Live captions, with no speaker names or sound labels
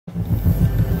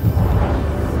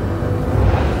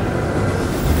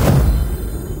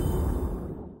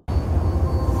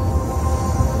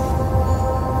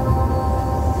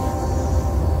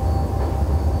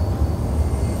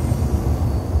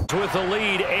with the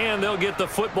lead, and they'll get the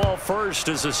football first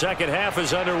as the second half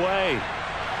is underway.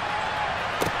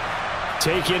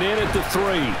 Taken in at the 3.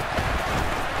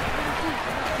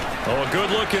 Oh, a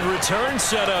good-looking return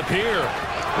set up here.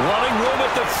 Running room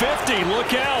at the 50.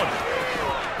 Look out.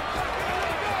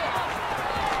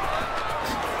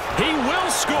 He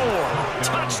will score.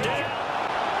 Touchdown.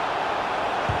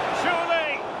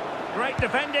 Surely. Great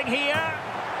defending here.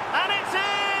 And it's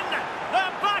in.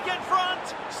 They're back in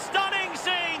front. Stunning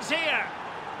scenes here.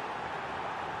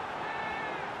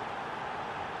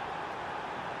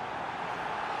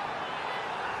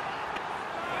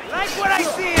 Like what I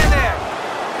see in there.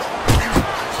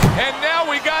 And now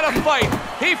we got a fight.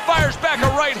 He fires back a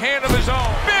right hand of his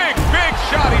own. Big, big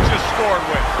shot he just scored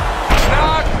with.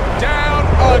 Knocked down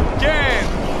again.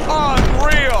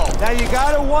 Unreal. Now you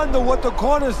gotta wonder what the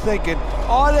corner's thinking.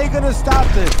 Are they gonna stop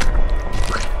this?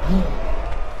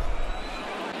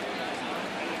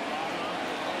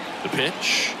 The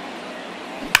pitch.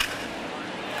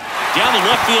 Down the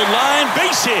left field line,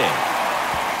 base hit.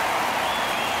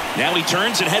 Now he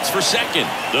turns and heads for second.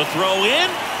 The throw in,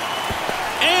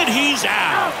 and he's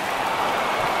out.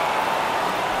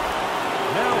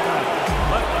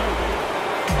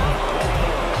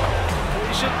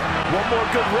 One more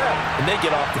good rep, and they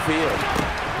get off the field.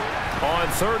 On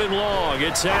 3rd and long,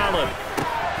 it's Allen.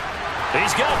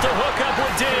 He's got the hook up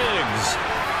with Diggs.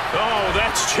 Oh,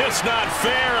 that's just not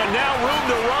fair, and now room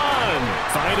to run.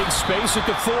 Finding space at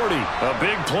the 40. A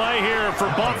big play here for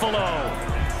Buffalo.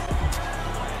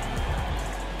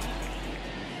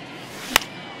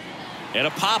 And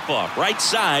a pop-up, right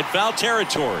side, foul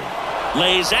territory.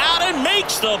 Lays out and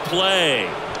makes the play.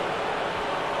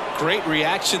 Great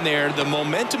reaction there. The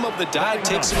momentum of the dive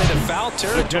takes him into foul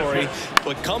territory,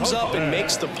 but comes up and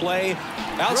makes the play.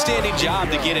 Outstanding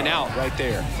job to get an out right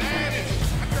there.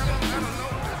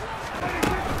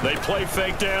 They play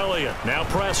fake to Elliott. Now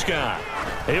Prescott.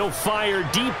 He'll fire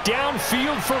deep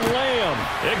downfield for Lamb.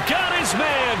 It got his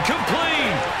man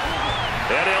complete.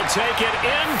 And he'll take it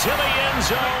into the end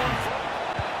zone.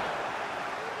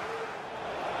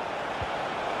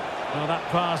 Well, that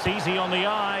pass easy on the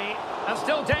eye. And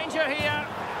still danger here.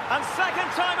 And second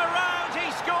time around he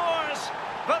scores.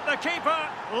 But the keeper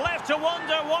left to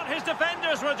wonder what his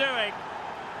defenders were doing.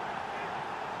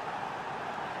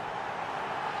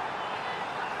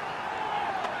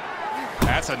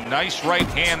 That's a nice right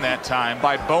hand that time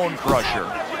by Bone Crusher.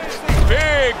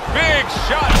 Big, big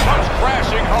shot comes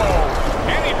crashing home.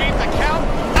 Can he beat the count?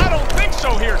 I don't think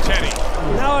so here, Teddy.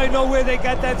 Now I know where they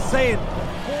got that saying.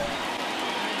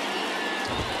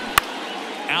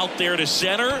 Out there to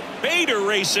center. Bader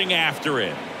racing after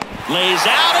it. Lays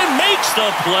out and makes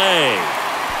the play.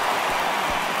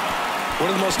 One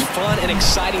of the most fun and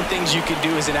exciting things you can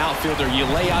do as an outfielder. You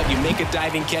lay out, you make a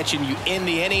diving catch, and you end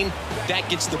the inning. That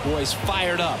gets the boys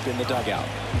fired up in the dugout.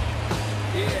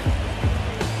 Yeah.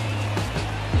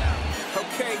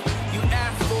 Okay, you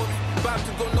asked for it. About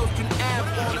to go no you have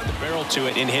on Keep the barrel to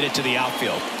it and hit it to the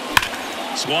outfield.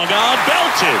 Swung on,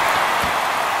 belted.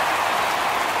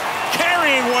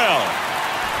 Carrying well.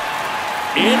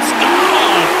 It's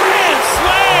gone. Grand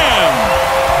slam.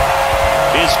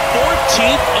 His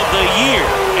 14th of the year,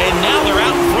 and now they're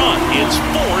out front. It's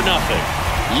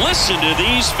 4-0. Listen to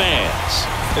these fans.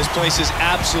 This place is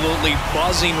absolutely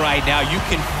buzzing right now. You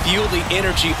can feel the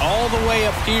energy all the way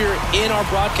up here in our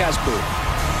broadcast booth.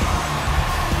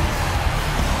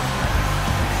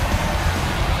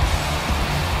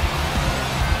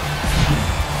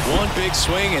 One big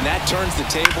swing, and that turns the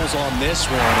tables on this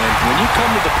one. And when you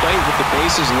come to the plate with the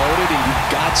bases loaded and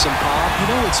you've got some pop, you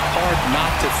know it's hard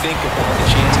not to think about the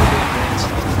chance of hitting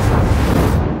wins.